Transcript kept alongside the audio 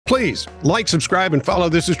Please like, subscribe, and follow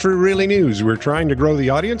This Is True Really News. We're trying to grow the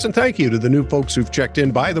audience, and thank you to the new folks who've checked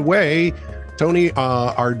in. By the way, Tony,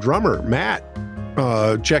 our drummer, Matt,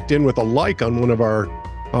 checked in with a like on one of our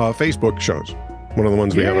Facebook shows, one of the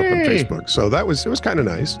ones we have up on Facebook. So it was kind of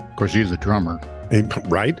nice. Of course, he's a drummer.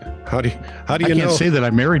 Right? How do you know? I can't say that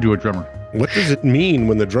I'm married to a drummer. What does it mean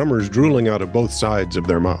when the drummer is drooling out of both sides of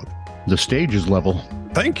their mouth? The stage is level.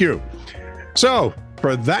 Thank you. So,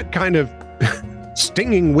 for that kind of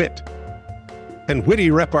stinging wit and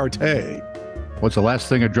witty repartee. What's the last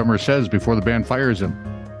thing a drummer says before the band fires him?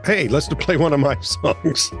 Hey, let's play one of my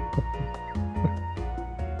songs.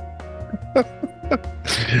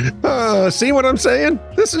 See what I'm saying?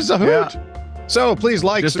 This is a hoot. Yeah. So please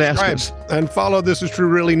like, just subscribe, and follow This Is True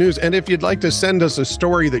Really News. And if you'd like to send us a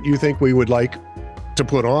story that you think we would like to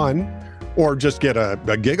put on, or just get a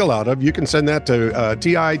giggle out of, you can send that to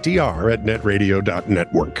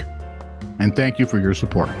TITR@netradio.network. And thank you for your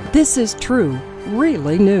support. This is True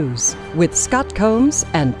Really News with Scott Combs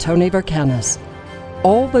and Tony Vercanis.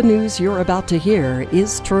 All the news you're about to hear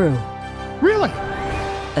is true. Really?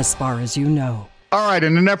 As far as you know. All right,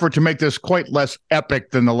 in an effort to make this quite less epic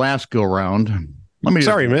than the last go-round, let me...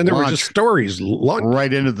 Sorry, man, there were just stories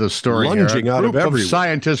right into the story. Lunging out of everywhere. A group of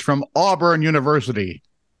scientists from Auburn University,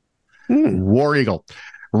 War Eagle,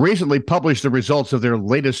 recently published the results of their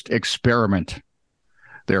latest experiment.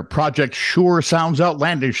 Their project sure sounds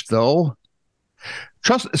outlandish, though.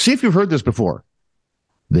 See if you've heard this before.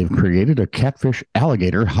 They've created a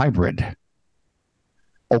catfish-alligator hybrid.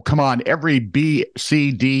 Oh, come on. Every B,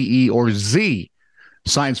 C, D, E, or Z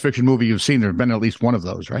science fiction movie you've seen, there have been at least one of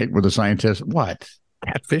those, right? Where the scientists, what?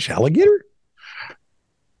 Catfish alligator?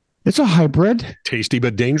 It's a hybrid. Tasty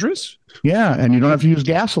but dangerous? Yeah, and you don't have to use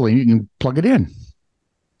gasoline. You can plug it in.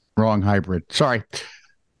 Wrong hybrid. Sorry.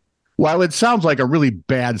 While it sounds like a really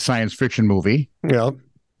bad science fiction movie, yeah,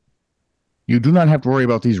 you do not have to worry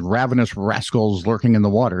about these ravenous rascals lurking in the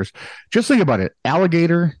waters. Just think about it.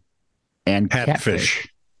 Alligator and catfish.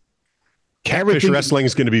 Catfish wrestling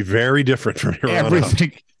is going to be very different from here on out.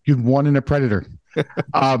 Everything you'd want in a predator.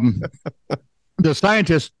 The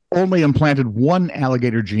scientists only implanted one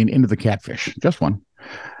alligator gene into the catfish, just one.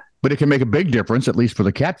 But it can make a big difference, at least for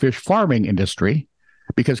the catfish farming industry,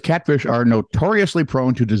 because catfish are notoriously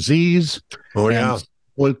prone to disease. Oh, yeah.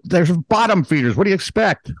 Well, there's bottom feeders. What do you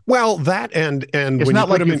expect? Well, that and it's when not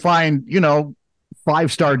like you find,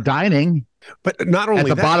 5-star dining. But not only at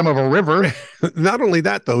the bottom of a river. Not only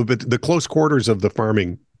that, though, but the close quarters of the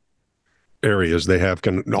farming areas they have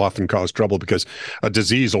can often cause trouble because a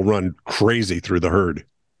disease will run crazy through the herd.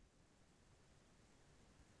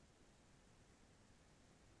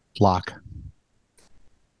 Flock.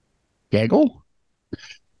 Gaggle?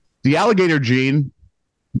 The alligator gene.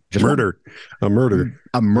 A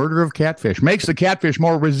murder of catfish makes the catfish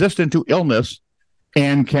more resistant to illness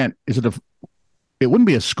and it wouldn't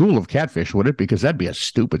be a school of catfish, would it? Because that'd be a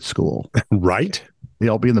stupid school. Right? They'd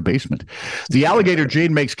all be in the basement. The alligator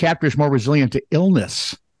gene makes catfish more resilient to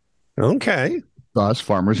illness. Okay. Thus,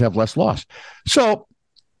 farmers have less loss. So,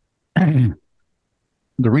 the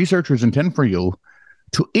researchers intend for you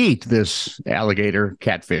to eat this alligator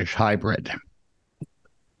catfish hybrid.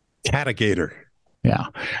 Catagator. Yeah.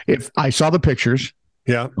 If I saw the pictures.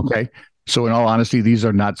 Yeah. Okay. So, in all honesty, these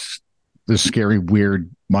are not this scary, weird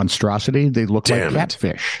monstrosity. They look like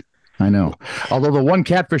catfish. I know. Although the one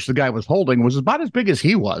catfish the guy was holding was about as big as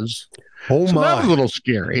he was. Oh, so my. That was a little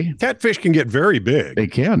scary. Catfish can get very big. They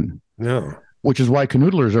can. No. Which is why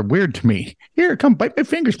canoodlers are weird to me. Here, come bite my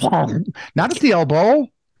fingers. Not at the elbow.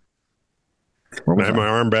 Can I have my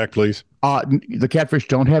arm back, please? The catfish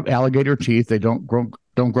don't have alligator teeth. They don't grow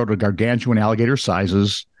to gargantuan alligator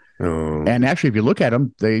sizes. Oh. And actually, if you look at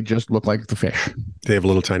them, they just look like the fish. They have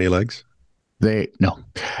little tiny legs? No.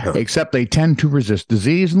 Except they tend to resist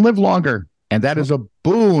disease and live longer. And that is a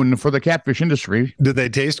boon for the catfish industry. Do they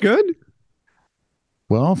taste good?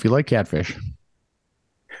 Well, if you like catfish. If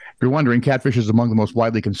you're wondering, catfish is among the most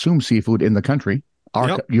widely consumed seafood in the country,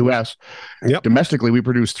 our U.S. Yep. Domestically, we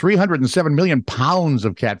produce 307 million pounds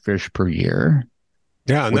of catfish per year.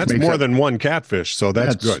 Yeah, and that's more than one catfish, so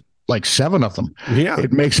that's good. Like 7 of them. Yeah.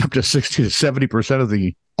 It makes up to 60 to 70% of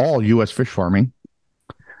all U.S. fish farming.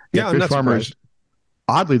 Yeah, and fish farmers,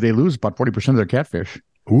 oddly, they lose about 40% of their catfish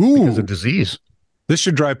because of disease. This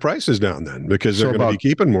should drive prices down then, because they're going to be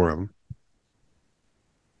keeping more of them.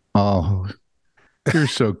 Oh, you're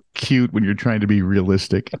so cute when you're trying to be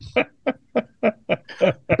realistic. By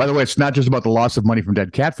the way, it's not just about the loss of money from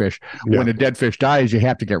dead catfish. Yeah. When a dead fish dies, you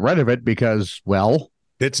have to get rid of it because, well,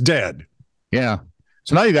 it's dead. Yeah.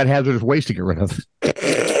 So now you got hazardous waste to get rid of.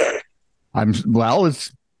 It's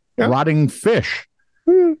rotting fish.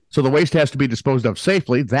 So the waste has to be disposed of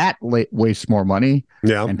safely. That wastes more money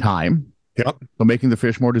and time. Yep. So making the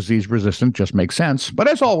fish more disease resistant just makes sense. But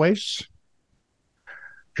as always,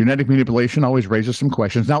 genetic manipulation always raises some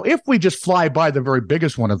questions. Now, if we just fly by the very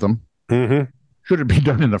biggest one of them, should it be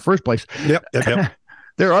done in the first place? Yep.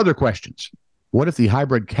 There are other questions. What if the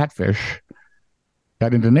hybrid catfish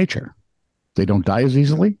got into nature? They don't die as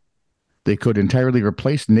easily. They could entirely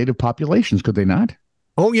replace native populations, could they not?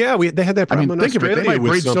 Oh, yeah. They had that problem in think Australia. Of it. They might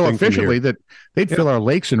breed so efficiently that they'd fill our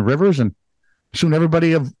lakes and rivers, and soon every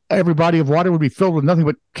body of water would be filled with nothing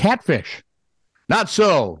but catfish. Not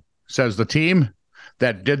so, says the team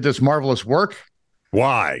that did this marvelous work.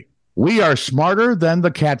 Why? We are smarter than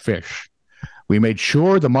the catfish. We made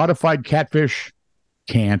sure the modified catfish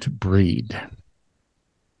can't breed.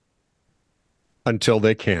 Until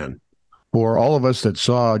they can. For all of us that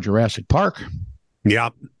saw Jurassic Park.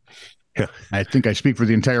 Yep. I think I speak for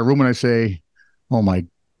the entire room when I say, oh my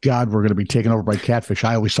God, we're going to be taken over by catfish.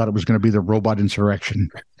 I always thought it was going to be the robot insurrection.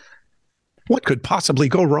 What could possibly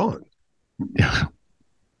go wrong?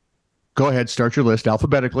 Go ahead, start your list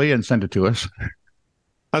alphabetically and send it to us.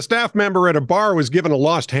 A staff member at a bar was given a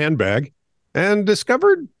lost handbag and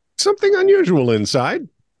discovered something unusual inside.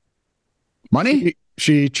 Money?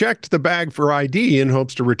 She checked the bag for ID in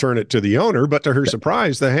hopes to return it to the owner, but to her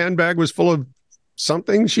surprise, the handbag was full of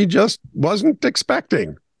something she just wasn't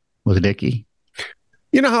expecting. Was it icky?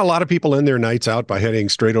 You know how a lot of people end their nights out by heading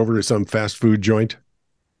straight over to some fast food joint?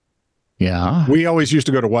 Yeah. We always used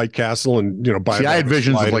to go to White Castle and, buy. See, I had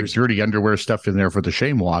visions of like dirty underwear stuffed in there for the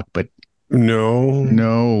shame walk, but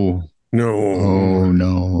no. Oh,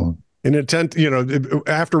 no. In a tent,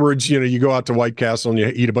 afterwards, you go out to White Castle and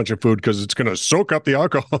you eat a bunch of food because it's going to soak up the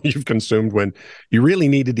alcohol you've consumed when you really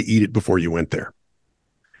needed to eat it before you went there.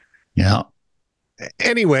 Yeah.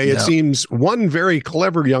 Anyway, It seems one very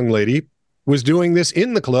clever young lady was doing this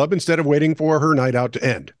in the club instead of waiting for her night out to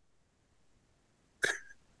end.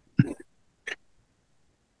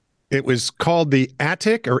 It was called the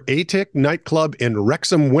Attic nightclub in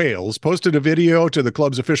Wrexham, Wales, posted a video to the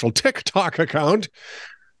club's official TikTok account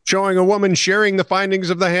showing a woman sharing the findings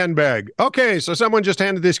of the handbag. Okay, so someone just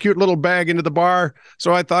handed this cute little bag into the bar,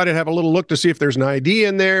 so I thought I'd have a little look to see if there's an ID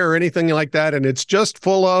in there or anything like that, and it's just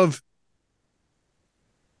full of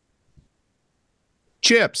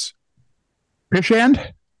chips. Fish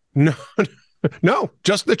hand? No,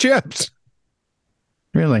 just the chips.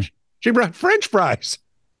 Really? She brought French fries.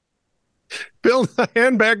 Filled the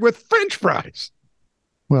handbag with French fries.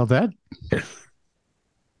 Well, that...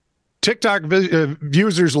 TikTok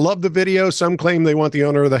users love the video. Some claim they want the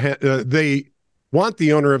owner of the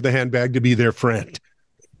handbag to be their friend.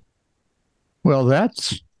 Well,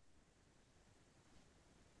 that's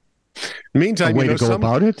meantime, a way to go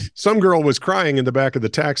about it. Some girl was crying in the back of the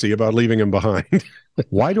taxi about leaving him behind.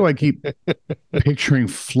 Why do I keep picturing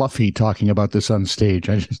Fluffy talking about this on stage?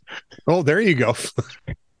 Oh, there you go.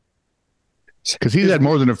 Because he's had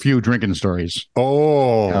more than a few drinking stories.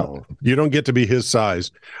 Oh, You don't get to be his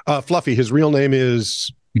size. Fluffy, his real name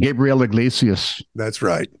is... Gabriel Iglesias. That's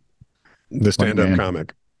right. The stand-up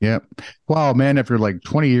comic. Yep. Wow, man, after like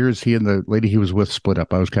 20 years, he and the lady he was with split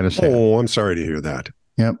up. I was kind of sad. Oh, I'm sorry to hear that.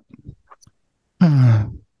 Yep.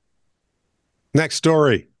 Next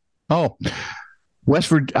story. Oh,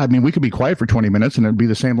 we could be quiet for 20 minutes and it'd be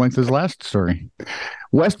the same length as last story.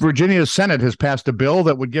 West Virginia's Senate has passed a bill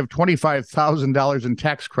that would give $25,000 in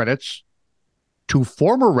tax credits to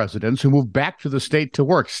former residents who move back to the state to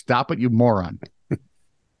work. Stop it, you moron.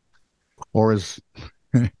 Or as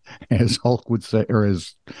Hulk would say, or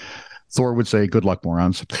as Thor would say, good luck,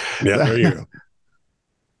 morons. Yeah, there you go.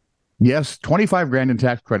 Yes, $25,000 in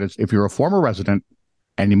tax credits if you're a former resident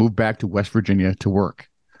and you move back to West Virginia to work.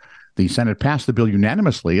 The Senate passed the bill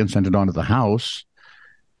unanimously and sent it on to the House.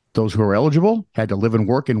 Those who are eligible had to live and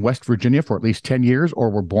work in West Virginia for at least 10 years or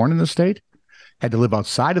were born in the state, had to live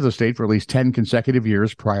outside of the state for at least 10 consecutive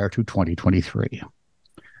years prior to 2023.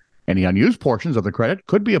 Any unused portions of the credit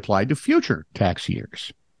could be applied to future tax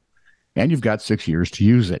years. And you've got 6 years to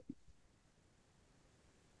use it.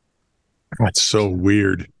 That's so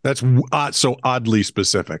weird. That's so oddly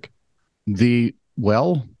specific. It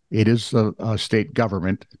is a state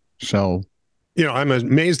government, so... I'm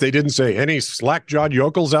amazed they didn't say any slack-jawed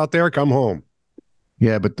yokels out there, come home.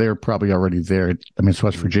 Yeah, but they're probably already there. I mean, it's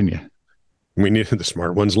West Virginia. We need the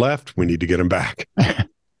smart ones left. We need to get them back.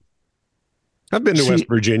 I've been to West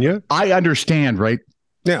Virginia. I understand, right?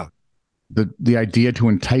 Yeah. The idea to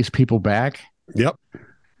entice people back. Yep.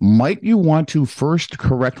 Might you want to first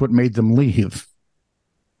correct what made them leave?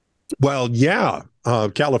 Well, yeah.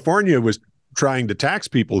 California was trying to tax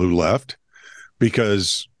people who left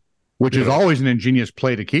because which is always an ingenious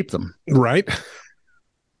play to keep them. Right.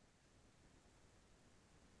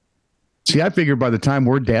 See, I figured by the time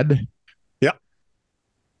we're dead,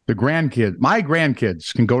 my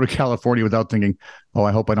grandkids can go to California without thinking, oh,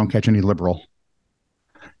 I hope I don't catch any liberal,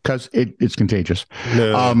 because it's contagious.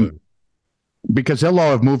 No. Because they'll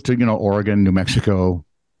all have moved to, Oregon, New Mexico,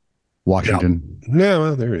 Washington. Yeah,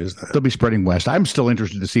 well, there is that. They'll be spreading west. I'm still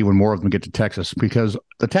interested to see when more of them get to Texas, because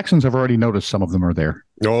the Texans have already noticed some of them are there.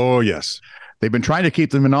 Oh, yes. They've been trying to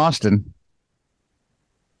keep them in Austin.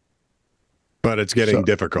 But it's getting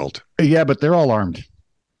difficult. Yeah, but they're all armed.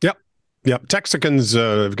 Yep. Texicans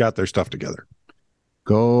have got their stuff together.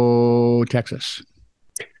 Go Texas.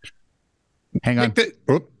 Hang on.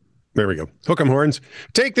 There we go. Hook 'em horns.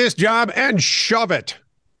 Take this job and shove it.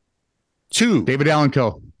 David Allen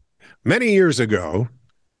Co. Many years ago,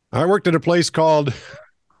 I worked at a place called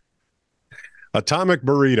Atomic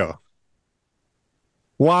Burrito.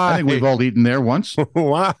 Why? I think we've all eaten there once.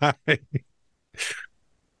 Why?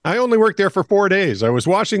 I only worked there for 4 days. I was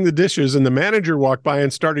washing the dishes, and the manager walked by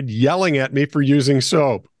and started yelling at me for using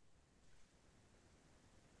soap.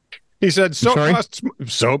 He said, soap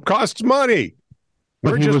costs money.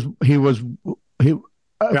 But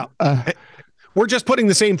We're just putting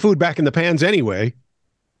the same food back in the pans anyway.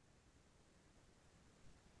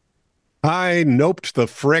 I noped the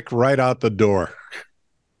frick right out the door.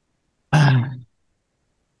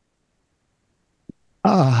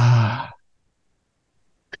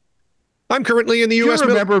 I'm currently in the U.S. Do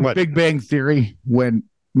you remember Big Bang Theory when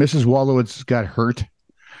Mrs. Wallowitz got hurt?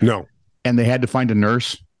 No. And they had to find a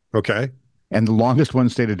nurse. Okay. And the longest one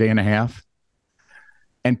stayed a day and a half.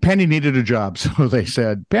 And Penny needed a job. So they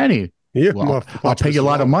said, Penny, I'll pay you a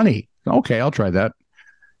lot of money. Okay, I'll try that.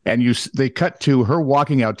 And they cut to her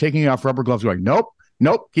walking out, taking off rubber gloves, going, nope,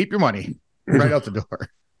 keep your money. Right out the door.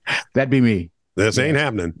 That'd be me. This ain't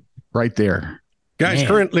happening. Right there. Guy's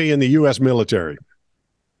currently in the U.S. military.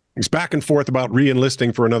 He's back and forth about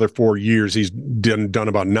re-enlisting for another 4 years. He's done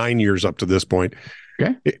about 9 years up to this point.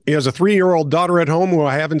 Okay. He has a 3-year-old daughter at home who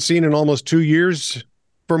I haven't seen in almost 2 years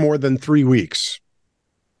for more than 3 weeks.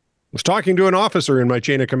 I was talking to an officer in my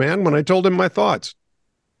chain of command when I told him my thoughts.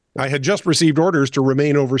 I had just received orders to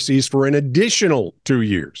remain overseas for an additional 2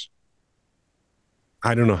 years.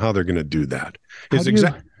 I don't know how they're going to do that.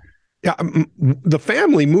 The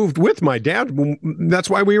family moved with my dad. That's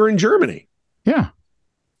why we were in Germany. Yeah.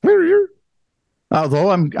 Although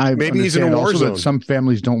I maybe he's in a war zone. Some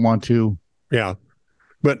families don't want to. Yeah,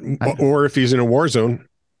 or if he's in a war zone,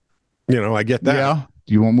 I get that. Yeah,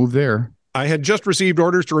 you won't move there. I had just received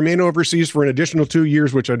orders to remain overseas for an additional 2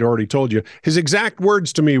 years, which I'd already told you. His exact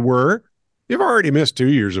words to me were, "You've already missed 2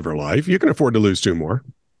 years of her life. You can afford to lose 2 more."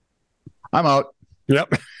 I'm out.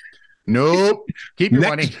 Yep. Nope. Keep your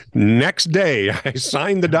money. Next day, I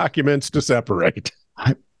signed the documents to separate.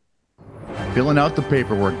 Filling out the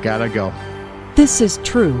paperwork. Gotta go. This is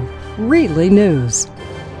true, really news.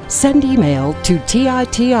 Send email to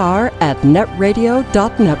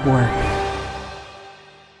TITR@netradio.network.